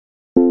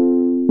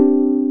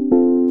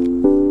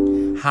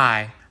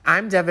Hi,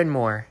 I'm Devin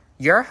Moore,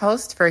 your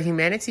host for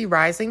Humanity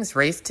Rising's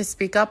Race to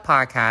Speak Up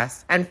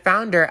podcast and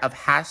founder of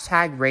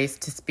hashtag Race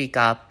to Speak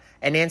Up,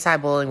 an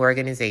anti-bullying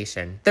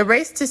organization. The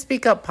Race to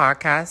Speak Up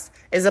podcast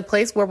is a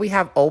place where we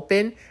have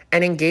open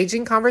and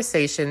engaging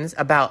conversations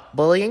about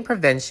bullying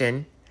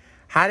prevention,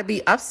 how to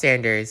be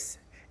upstanders,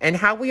 and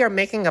how we are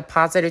making a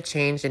positive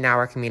change in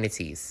our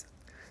communities.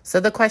 So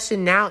the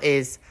question now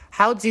is,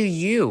 how do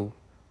you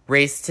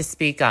race to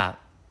speak up?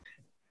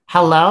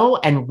 Hello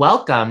and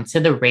welcome to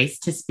the Race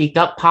to Speak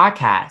Up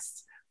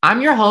podcast.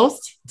 I'm your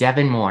host,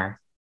 Devin Moore.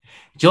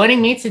 Joining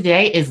me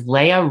today is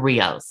Leah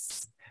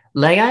Rios.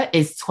 Leah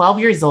is 12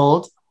 years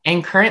old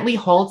and currently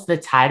holds the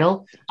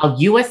title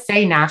of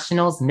USA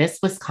Nationals Miss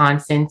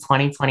Wisconsin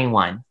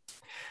 2021.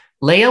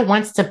 Leah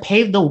wants to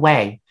pave the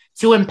way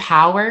to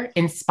empower,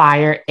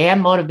 inspire,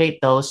 and motivate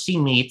those she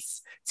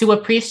meets to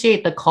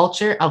appreciate the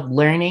culture of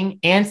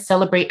learning and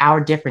celebrate our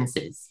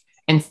differences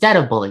instead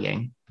of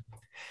bullying.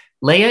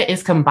 Leah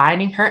is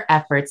combining her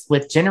efforts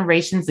with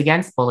Generations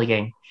Against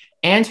Bullying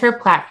and her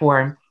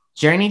platform,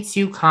 Journey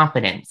to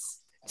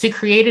Confidence, to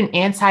create an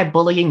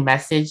anti-bullying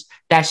message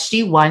that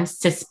she wants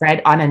to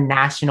spread on a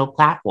national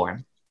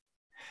platform.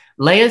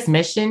 Leah's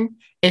mission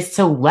is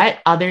to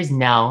let others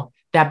know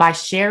that by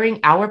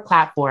sharing our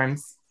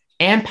platforms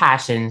and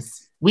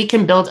passions, we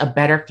can build a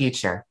better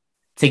future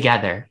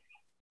together.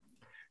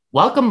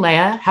 Welcome,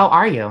 Leah. How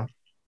are you?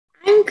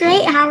 I'm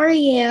great. How are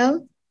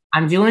you?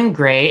 I'm doing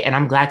great, and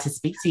I'm glad to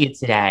speak to you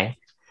today.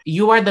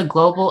 You are the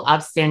Global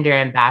Upstander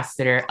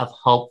Ambassador of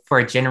Hope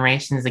for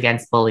Generations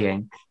Against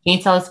Bullying. Can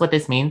you tell us what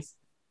this means?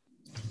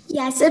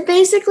 Yes, it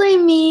basically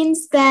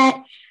means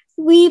that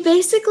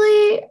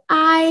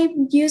I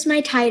use my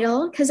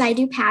title because I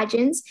do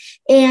pageants,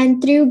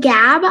 and through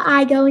GAB,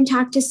 I go and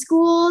talk to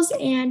schools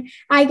and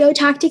I go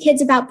talk to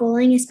kids about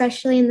bullying,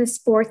 especially in the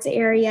sports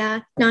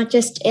area, not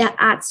just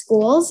at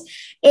schools.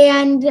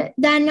 And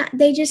then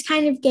they just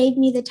kind of gave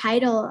me the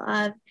title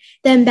of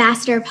the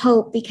Ambassador of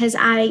Hope because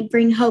I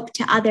bring hope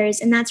to others.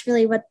 And that's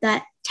really what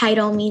that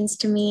title means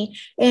to me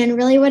and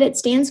really what it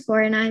stands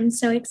for. And I'm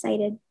so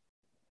excited.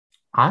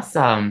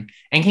 Awesome.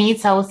 And can you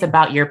tell us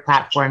about your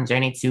platform,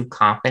 Journey to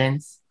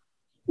Confidence?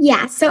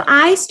 Yeah, so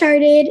I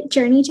started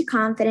Journey to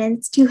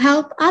Confidence to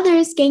help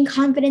others gain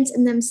confidence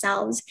in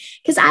themselves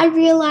because I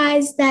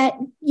realized that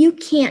you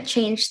can't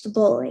change the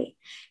bully.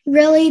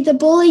 Really, the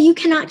bully, you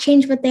cannot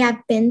change what they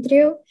have been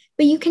through,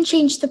 but you can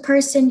change the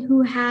person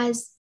who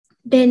has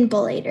been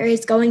bullied or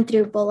is going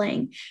through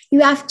bullying. You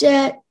have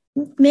to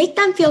make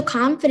them feel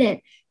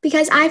confident.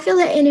 Because I feel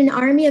that in an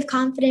army of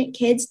confident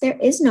kids, there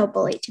is no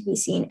bully to be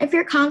seen. If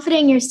you're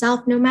confident in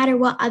yourself, no matter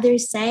what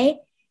others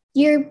say,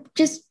 you're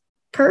just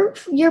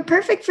you're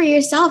perfect for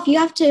yourself. You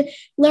have to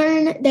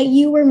learn that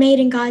you were made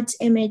in God's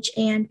image,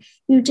 and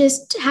you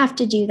just have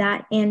to do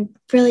that and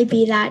really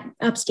be that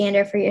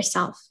upstander for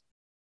yourself.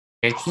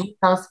 Can you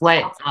tell us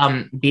what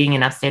being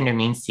an upstander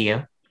means to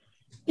you?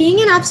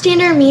 Being an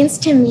upstander means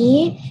to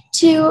me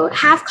to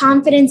have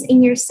confidence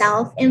in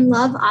yourself and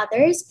love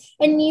others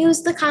and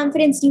use the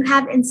confidence you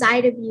have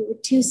inside of you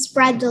to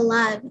spread the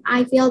love.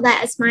 I feel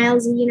that a smile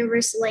is a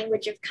universal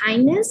language of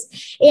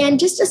kindness, and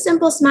just a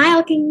simple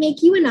smile can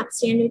make you an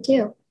upstander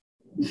too.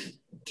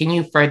 Can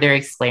you further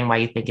explain why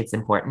you think it's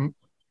important?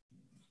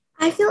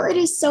 I feel it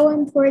is so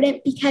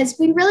important because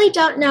we really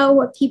don't know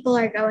what people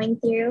are going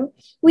through.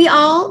 We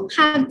all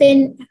have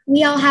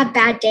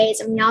bad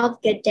days and we all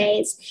have good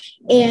days.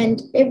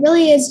 And it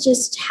really is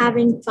just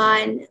having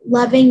fun,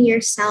 loving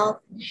yourself.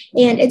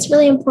 And it's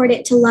really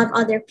important to love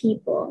other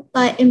people,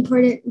 but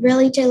important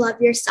really to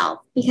love yourself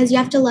because you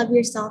have to love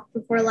yourself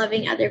before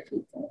loving other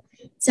people.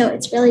 So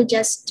it's really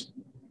just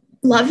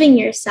loving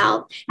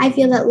yourself. I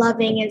feel that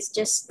loving is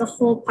just the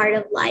whole part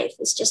of life.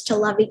 It's just to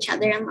love each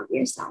other and love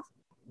yourself.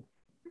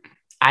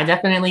 I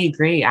definitely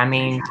agree. I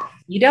mean,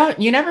 you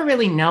never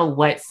really know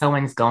what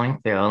someone's going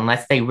through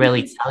unless they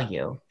really tell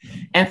you.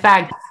 In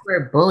fact, you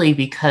were bullied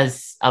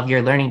because of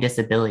your learning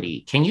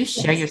disability. Can you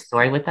share your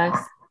story with us?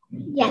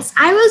 Yes,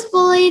 I was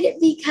bullied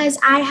because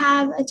I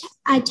have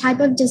a type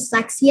of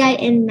dyslexia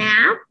in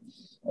math.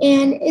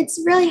 And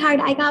it's really hard.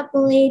 I got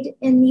bullied,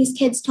 and these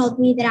kids told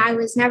me that I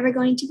was never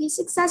going to be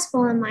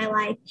successful in my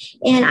life,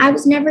 and I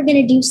was never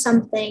going to do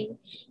something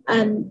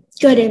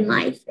good in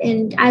life,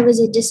 and I was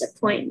a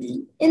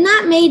disappointment. And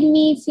that made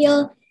me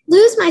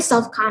lose my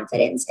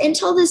self-confidence.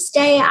 Until this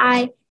day,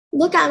 I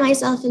look at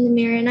myself in the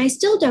mirror, and I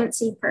still don't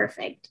see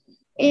perfect.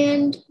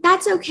 And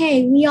that's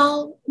okay. We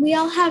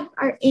all have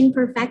our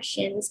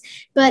imperfections,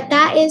 but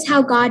that is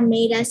how God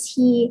made us.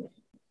 He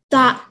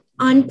thought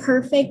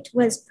unperfect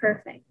was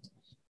perfect.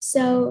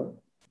 So,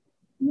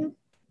 yeah.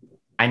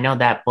 I know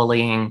that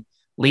bullying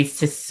leads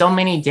to so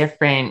many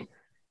different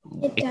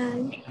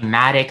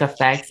traumatic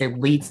effects. It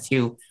leads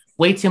to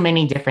way too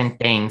many different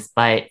things,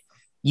 but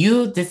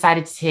you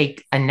decided to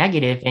take a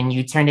negative and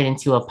you turned it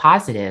into a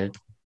positive,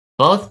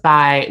 both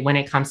by when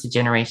it comes to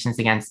Generations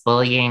Against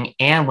Bullying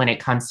and when it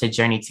comes to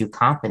Journey to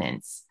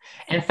Confidence.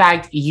 In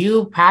fact,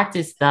 you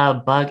practiced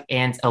the Bug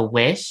and a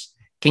Wish.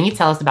 Can you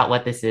tell us about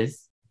what this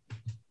is?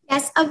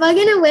 Yes, a bug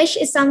and a wish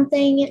is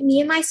something me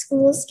and my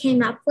schools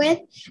came up with.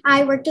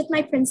 I worked with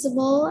my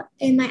principal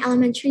in my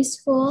elementary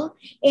school,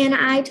 and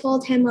I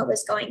told him what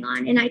was going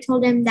on. And I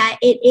told him that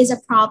it is a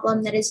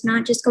problem that is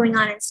not just going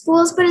on in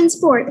schools, but in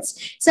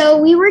sports. So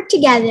we worked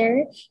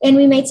together and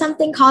we made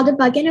something called a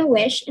bug and a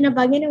wish. And a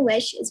bug and a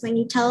wish is when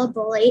you tell a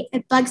bully,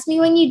 "It bugs me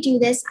when you do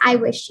this. I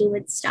wish you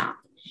would stop."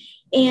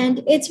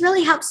 And it's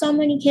really helped so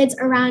many kids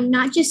around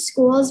not just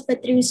schools,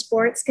 but through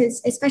sports,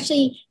 because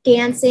especially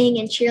dancing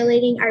and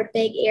cheerleading are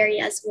big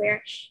areas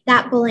where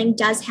that bullying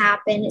does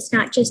happen. It's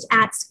not just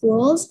at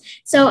schools.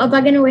 So A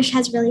Bug and a Wish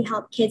has really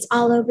helped kids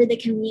all over the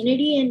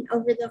community and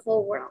over the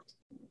whole world.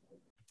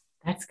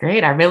 That's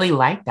great. I really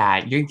like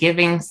that. You're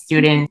giving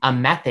students a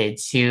method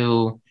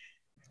to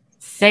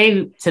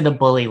say to the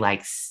bully,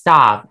 like,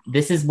 stop,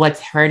 this is what's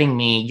hurting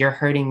me. You're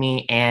hurting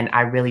me. And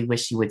I really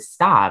wish you would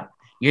stop.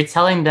 You're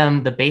telling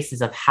them the basis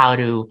of how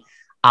to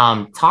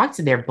talk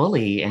to their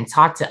bully and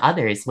talk to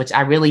others, which I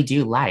really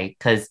do like,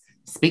 because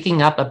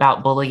speaking up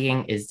about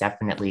bullying is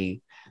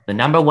definitely the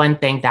number one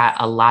thing that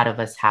a lot of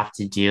us have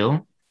to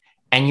do.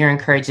 And you're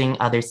encouraging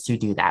others to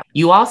do that.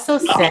 You also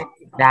said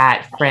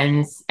that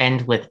friends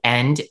end with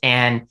end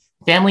and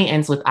family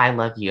ends with I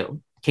love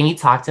you. Can you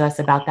talk to us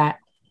about that?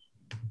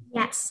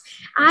 Yes,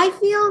 I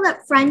feel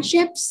that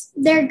friendships,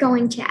 they're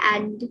going to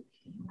end.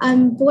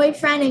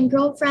 Boyfriend and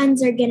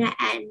girlfriends are going to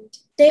end.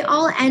 They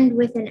all end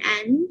with an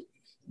end,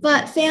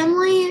 but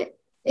family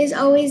is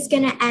always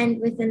going to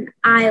end with an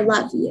I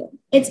love you.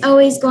 It's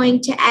always going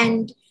to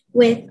end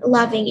with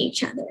loving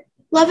each other.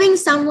 Loving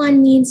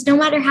someone means no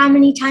matter how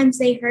many times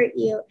they hurt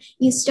you,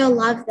 you still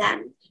love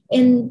them.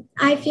 And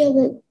I feel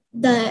that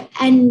the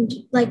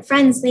end, like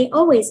friends, they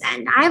always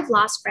end. I've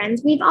lost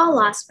friends. We've all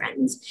lost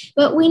friends,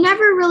 but we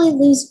never really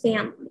lose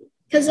family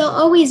because they'll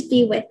always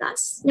be with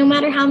us. No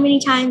matter how many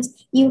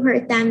times you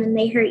hurt them and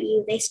they hurt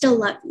you, they still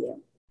love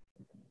you.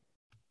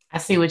 I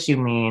see what you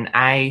mean.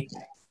 I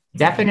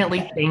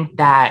definitely think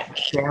that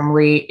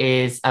family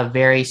is a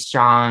very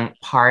strong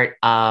part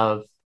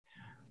of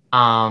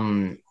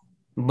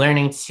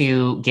learning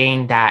to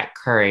gain that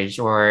courage,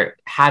 or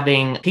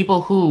having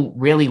people who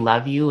really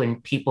love you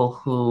and people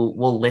who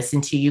will listen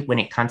to you when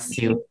it comes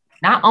to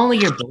not only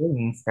your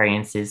bullying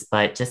experiences,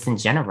 but just in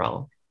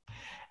general.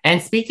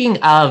 And speaking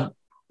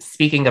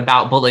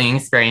about bullying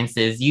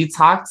experiences, you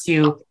talked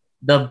to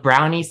the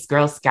Brownies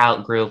Girl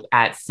Scout group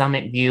at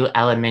Summit View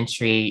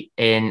Elementary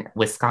in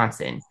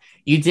Wisconsin.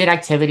 You did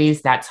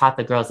activities that taught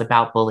the girls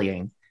about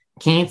bullying.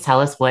 Can you tell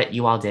us what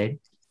you all did?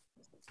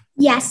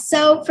 Yes.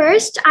 So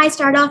first, I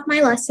start off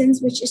my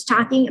lessons, which is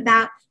talking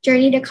about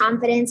journey to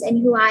confidence and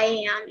who I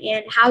am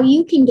and how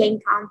you can gain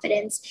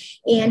confidence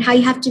and how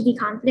you have to be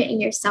confident in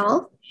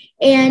yourself.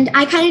 And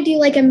I kind of do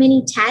like a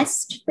mini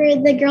test for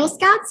the Girl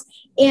Scouts,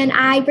 and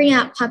I bring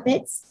out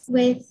puppets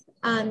with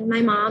my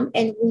mom,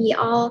 and we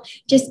all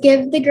just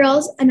give the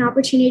girls an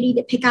opportunity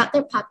to pick out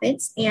their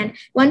puppets. And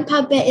one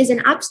puppet is an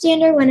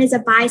upstander, one is a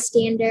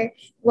bystander,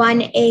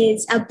 one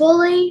is a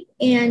bully,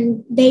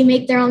 and they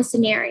make their own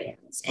scenarios.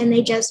 And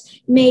they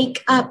just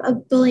make up a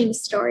bullying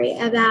story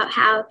about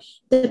how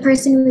the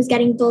person who is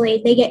getting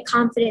bullied, they get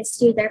confidence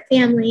through their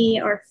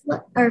family or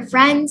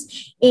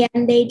friends,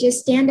 and they just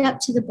stand up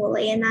to the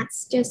bully. And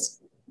that's just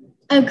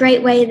a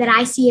great way that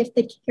I see if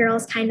the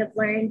girls kind of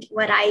learned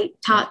what I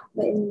taught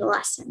in the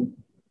lesson.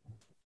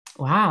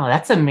 Wow,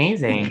 that's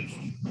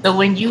amazing. So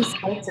when you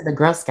spoke to the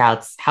Girl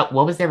Scouts,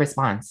 what was their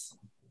response?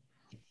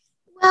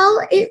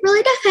 Well, it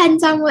really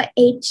depends on what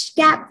age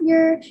gap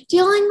you're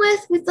dealing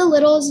with. With the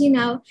littles,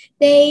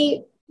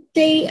 they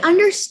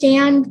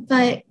understand,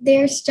 but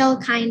they're still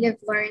kind of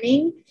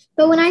learning.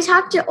 But when I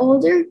talk to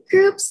older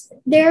groups,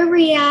 their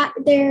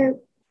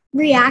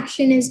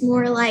reaction is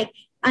more like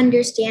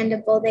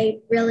understandable. They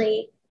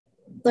really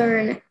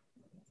learn.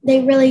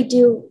 They really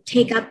do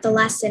take up the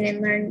lesson and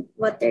learn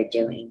what they're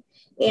doing,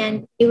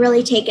 and they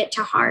really take it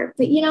to heart.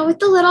 But with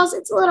the littles,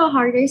 it's a little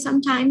harder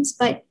sometimes.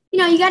 But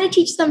you got to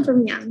teach them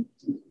from young.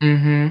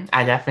 Mm-hmm.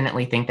 I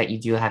definitely think that you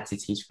do have to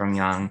teach from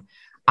young.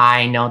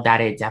 I know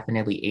that it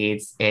definitely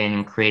aids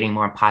in creating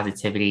more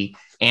positivity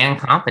and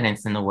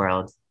confidence in the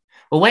world.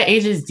 But what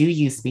ages do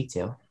you speak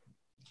to?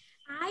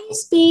 I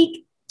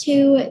speak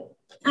to,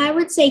 I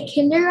would say,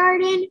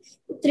 kindergarten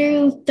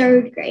through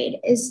third grade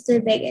is the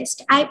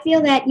biggest. I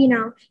feel that,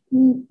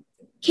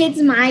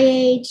 kids my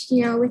age,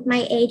 with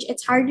my age,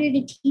 it's harder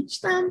to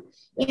teach them.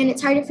 And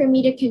it's harder for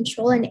me to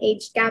control an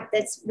age gap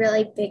that's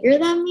really bigger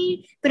than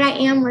me. But I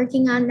am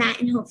working on that.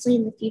 And hopefully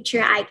in the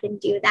future, I can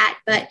do that.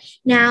 But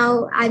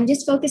now I'm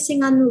just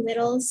focusing on the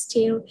littles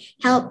to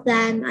help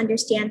them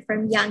understand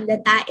from young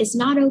that that is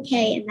not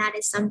okay. And that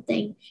is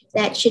something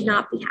that should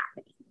not be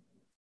happening.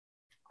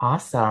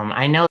 Awesome.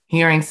 I know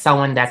hearing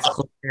someone that's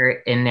closer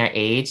in their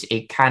age,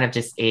 it kind of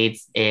just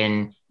aids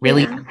in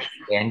really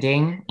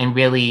understanding and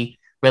really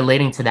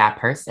relating to that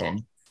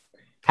person.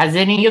 Has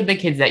any of the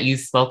kids that you've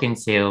spoken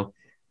to,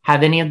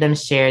 have any of them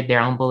shared their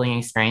own bullying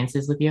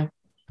experiences with you?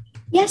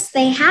 Yes,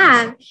 they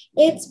have.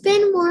 It's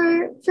been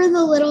more for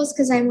the littles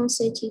because I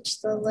mostly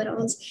teach the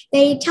littles.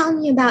 They tell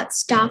me about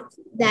stuff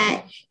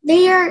that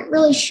they aren't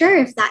really sure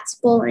if that's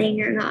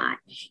bullying or not.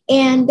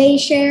 And they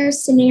share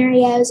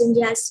scenarios and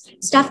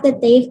just stuff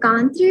that they've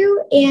gone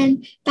through.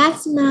 And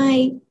that's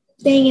my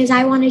thing is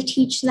I want to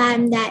teach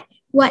them that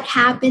what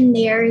happened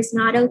there is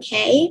not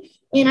okay.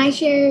 And I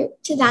share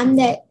to them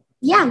that,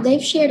 yeah,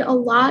 they've shared a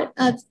lot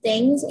of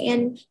things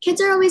and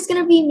kids are always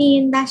going to be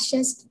mean. That's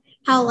just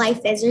how life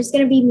is. There's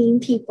going to be mean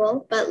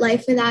people, but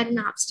life without an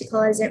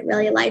obstacle isn't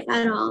really life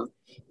at all.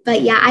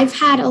 But yeah, I've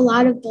had a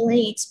lot of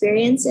bullying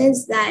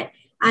experiences that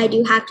I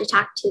do have to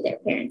talk to their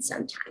parents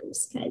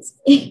sometimes because.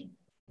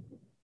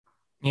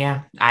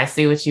 Yeah, I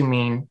see what you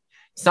mean.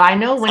 So I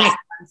know when it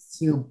comes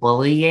to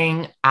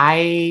bullying,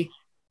 I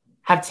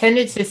have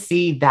tended to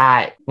see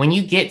that when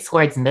you get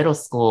towards middle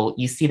school,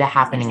 you see that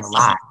happening a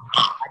lot.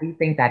 Why do you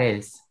think that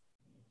is?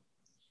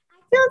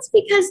 I feel it's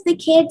because the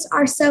kids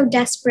are so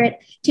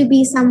desperate to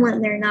be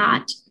someone they're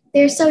not.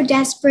 They're so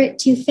desperate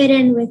to fit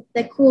in with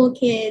the cool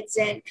kids.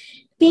 And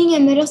being a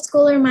middle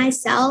schooler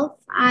myself,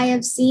 I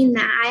have seen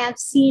that. I have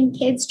seen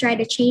kids try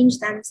to change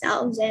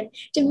themselves. And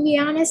to be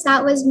honest,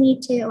 that was me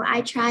too.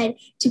 I tried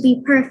to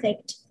be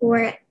perfect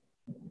for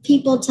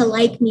people to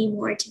like me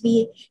more, to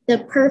be the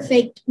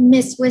perfect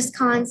Miss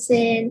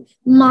Wisconsin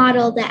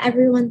model that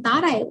everyone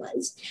thought I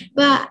was.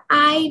 But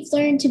I've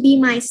learned to be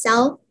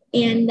myself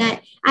and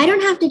that I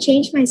don't have to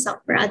change myself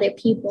for other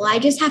people. I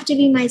just have to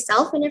be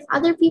myself. And if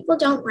other people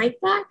don't like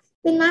that,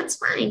 then that's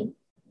fine.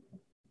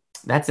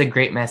 That's a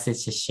great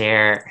message to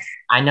share.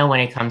 I know when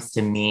it comes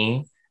to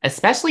me,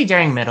 especially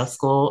during middle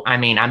school, I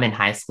mean, I'm in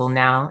high school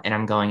now and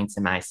I'm going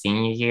into my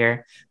senior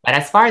year. But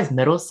as far as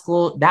middle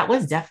school, that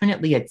was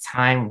definitely a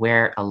time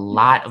where a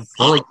lot of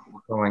bullying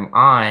was going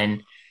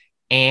on.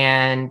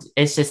 And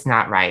it's just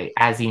not right,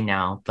 as you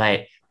know,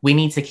 but we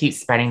need to keep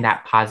spreading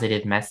that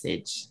positive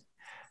message.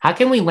 How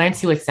can we learn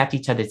to accept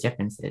each other's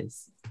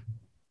differences?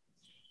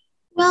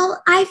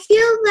 Well, I feel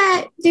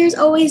that there's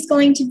always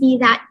going to be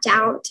that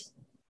doubt.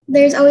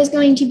 There's always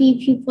going to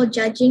be people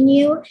judging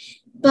you.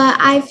 But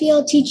I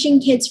feel teaching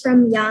kids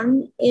from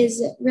young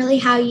is really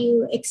how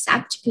you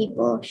accept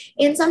people.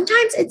 And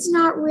sometimes it's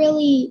not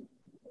really,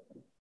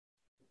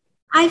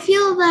 I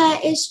feel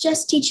that it's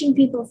just teaching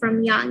people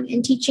from young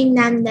and teaching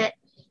them that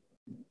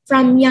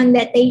from young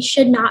that they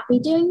should not be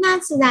doing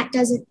that. So that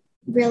doesn't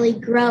really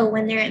grow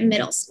when they're in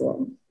middle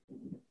school.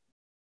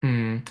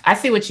 I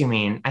see what you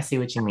mean. I see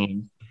what you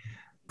mean.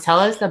 Tell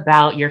us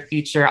about your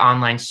future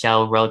online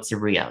show, Road to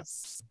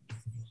Rios.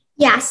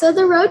 Yeah, so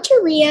the Road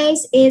to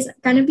Rios is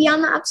going to be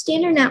on the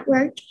Upstander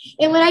Network.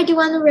 And what I do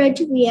on the Road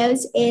to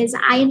Rios is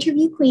I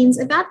interview queens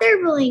about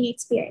their bullying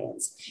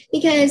experience.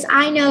 Because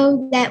I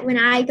know that when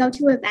I go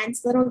to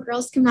events, little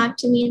girls come up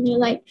to me and they're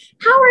like,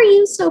 how are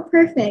you so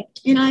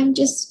perfect? And I'm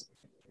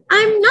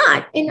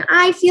not. And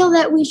I feel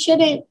that we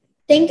shouldn't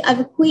think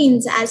of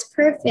queens as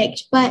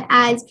perfect, but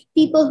as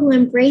people who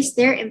embrace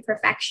their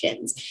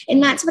imperfections.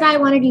 And that's what I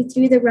want to do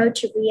through the Road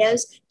to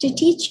Rios, to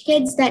teach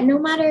kids that no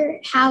matter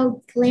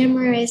how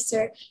glamorous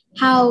or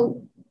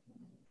how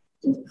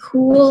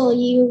cool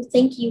you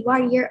think you are,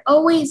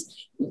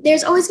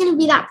 there's always going to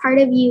be that part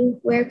of you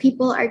where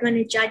people are going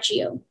to judge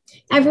you.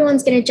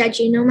 Everyone's going to judge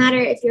you, no matter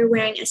if you're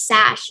wearing a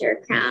sash or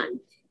a crown.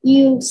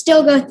 You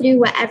still go through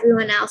what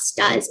everyone else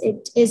does.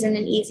 It isn't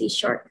an easy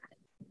shortcut.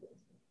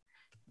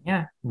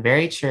 Yeah,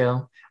 very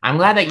true. I'm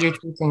glad that you're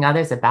teaching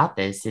others about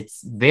this.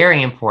 It's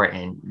very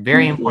important,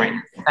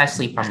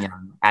 especially from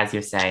young, as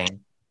you're saying.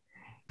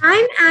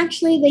 I'm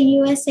actually the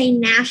USA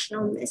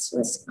National Miss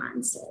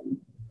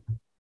Wisconsin.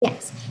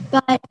 Yes,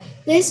 but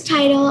this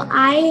title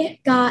I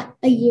got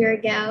a year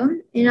ago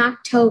in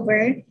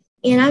October,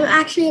 and I'm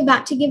actually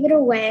about to give it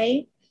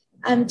away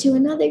to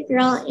another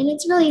girl, and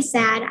it's really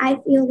sad. I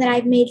feel that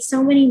I've made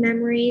so many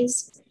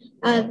memories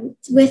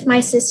with my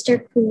sister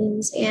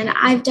queens, and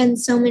I've done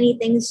so many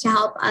things to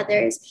help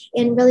others,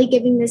 and really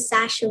giving this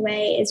sash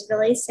away is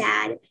really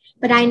sad.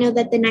 But I know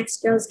that the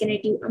next girl is going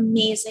to do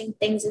amazing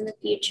things in the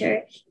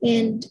future,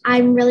 and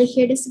I'm really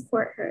here to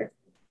support her.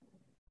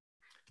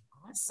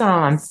 Awesome.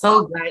 I'm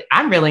so glad.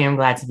 I'm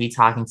glad to be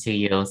talking to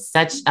you.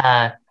 Such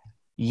a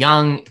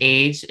young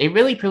age. It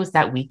really proves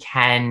that we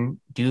can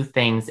do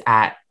things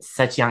at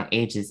such young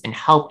ages and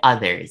help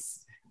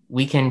others.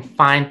 We can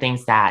find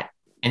things that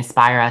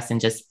inspire us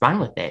and just run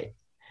with it.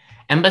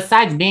 And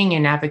besides being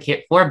an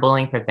advocate for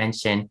bullying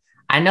prevention,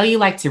 I know you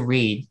like to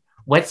read.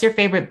 What's your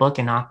favorite book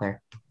and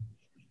author?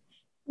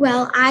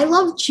 Well, I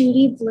love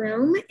Judy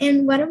Blume,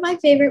 and one of my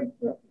favorite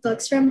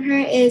books from her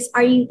is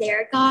Are You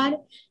There, God?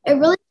 It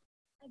really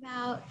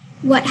about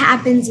what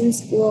happens in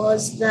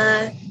schools,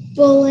 the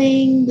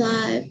bullying,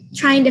 the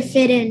trying to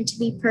fit in to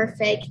be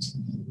perfect.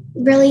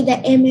 Really the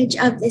image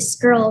of this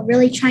girl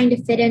really trying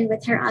to fit in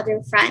with her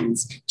other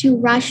friends, to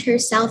rush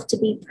herself to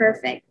be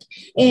perfect.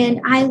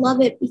 And I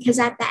love it because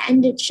at the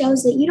end it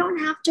shows that you don't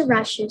have to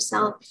rush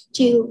yourself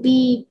to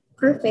be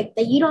perfect,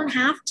 that you don't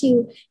have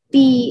to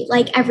be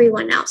like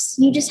everyone else.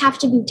 You just have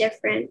to be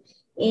different.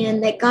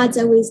 and that God's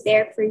always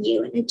there for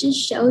you. And it just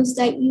shows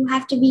that you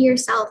have to be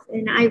yourself.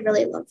 And I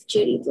really love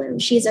Judy Blume.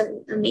 She's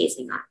an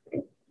amazing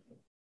author.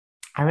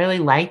 I really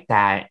like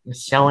that,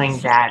 showing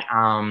that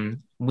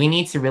we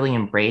need to really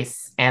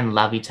embrace and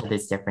love each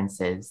other's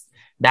differences.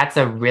 That's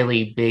a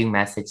really big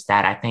message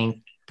that I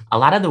think a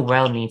lot of the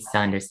world needs to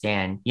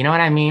understand. You know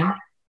what I mean?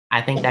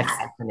 I think that's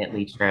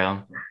definitely true.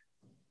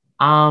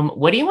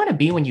 What do you want to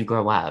be when you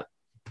grow up?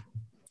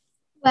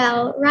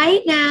 Well,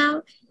 right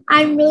now,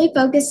 I'm really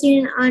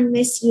focusing on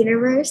Miss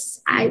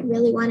Universe. I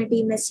really want to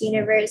be Miss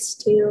Universe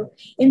to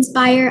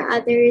inspire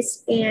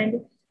others,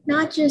 and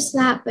not just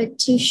that, but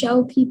to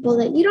show people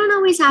that you don't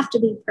always have to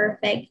be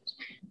perfect.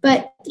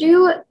 But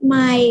through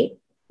my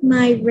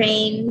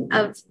reign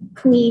of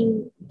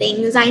queen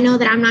things, I know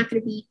that I'm not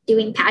going to be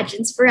doing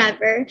pageants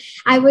forever.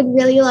 I would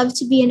really love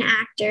to be an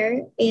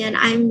actor, and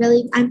I'm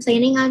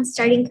planning on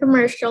starting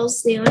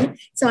commercials soon.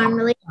 So I'm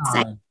really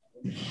excited.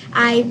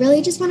 I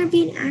really just want to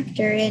be an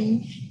actor,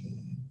 and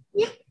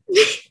yeah.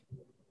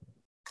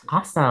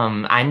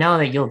 Awesome. I know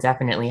that you'll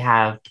definitely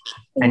have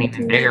an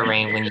even bigger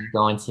reign when you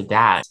go into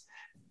that.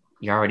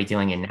 You're already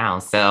doing it now.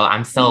 So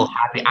I'm so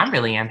happy. I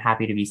really am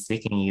happy to be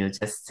speaking to you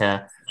just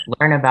to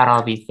learn about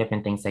all these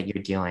different things that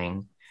you're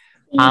doing.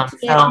 So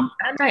I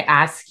might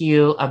ask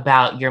you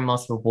about your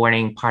most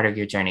rewarding part of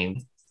your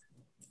journey.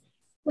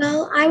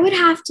 Well, I would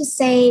have to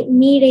say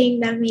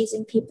meeting the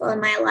amazing people in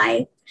my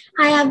life.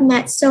 I have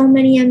met so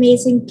many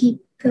amazing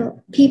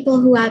people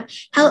who have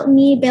helped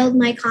me build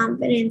my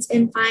confidence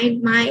and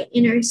find my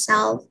inner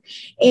self.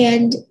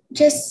 And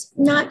just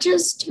not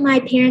just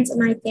my parents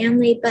and my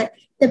family, but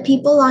the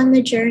people along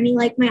the journey,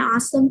 like my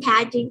awesome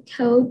pageant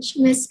coach,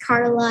 Miss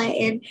Carla,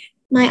 and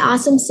my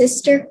awesome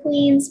sister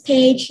queens,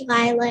 Paige,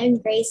 Lila,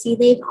 and Gracie.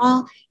 They've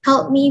all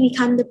helped me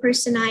become the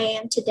person I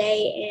am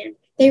today. And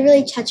they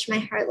really touched my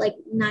heart like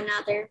none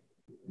other.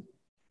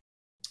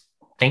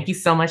 Thank you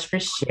so much for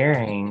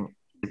sharing.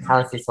 Tell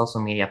us your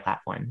social media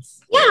platforms.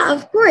 Yeah,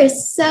 of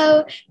course.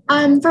 So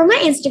for my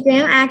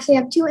Instagram, I actually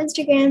have 2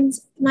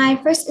 Instagrams. My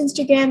first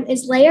Instagram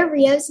is Leia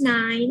Rios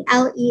 9,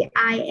 Leia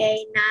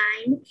 9.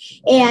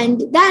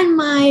 And then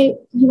my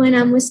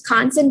UNM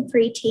Wisconsin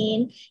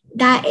preteen,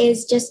 that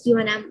is just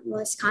UNM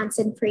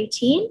Wisconsin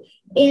preteen.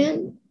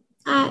 And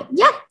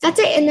yeah, that's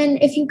it. And then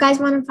if you guys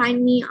want to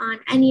find me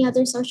on any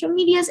other social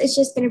medias, it's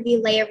just going to be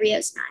Leia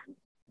Rios 9.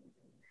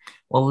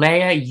 Well,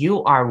 Leia,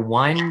 you are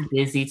one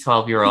busy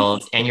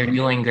 12-year-old and you're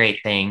doing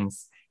great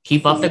things.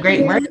 Keep up the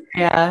great work,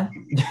 Leia.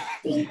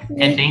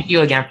 And thank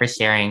you again for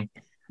sharing.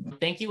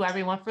 Thank you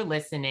everyone for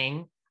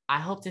listening. I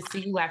hope to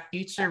see you at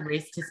future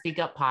Race to Speak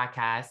Up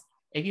podcast.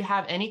 If you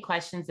have any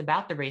questions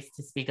about the Race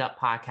to Speak Up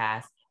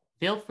podcast,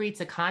 feel free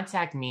to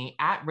contact me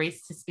at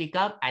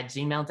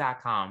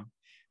racetospeakup@gmail.com.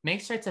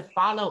 Make sure to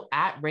follow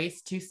at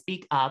Race to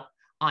Speak Up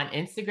on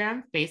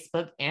Instagram,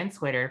 Facebook, and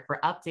Twitter for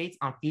updates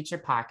on future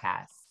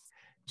podcasts.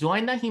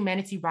 Join the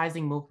Humanity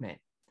Rising movement.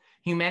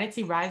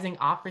 Humanity Rising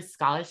offers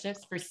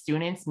scholarships for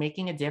students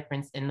making a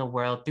difference in the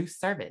world through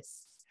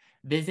service.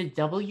 Visit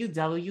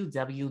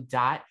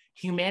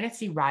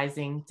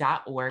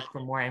www.humanityrising.org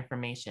for more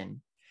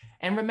information.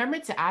 And remember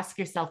to ask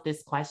yourself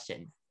this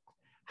question: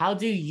 how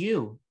do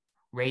you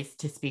race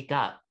to speak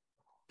up?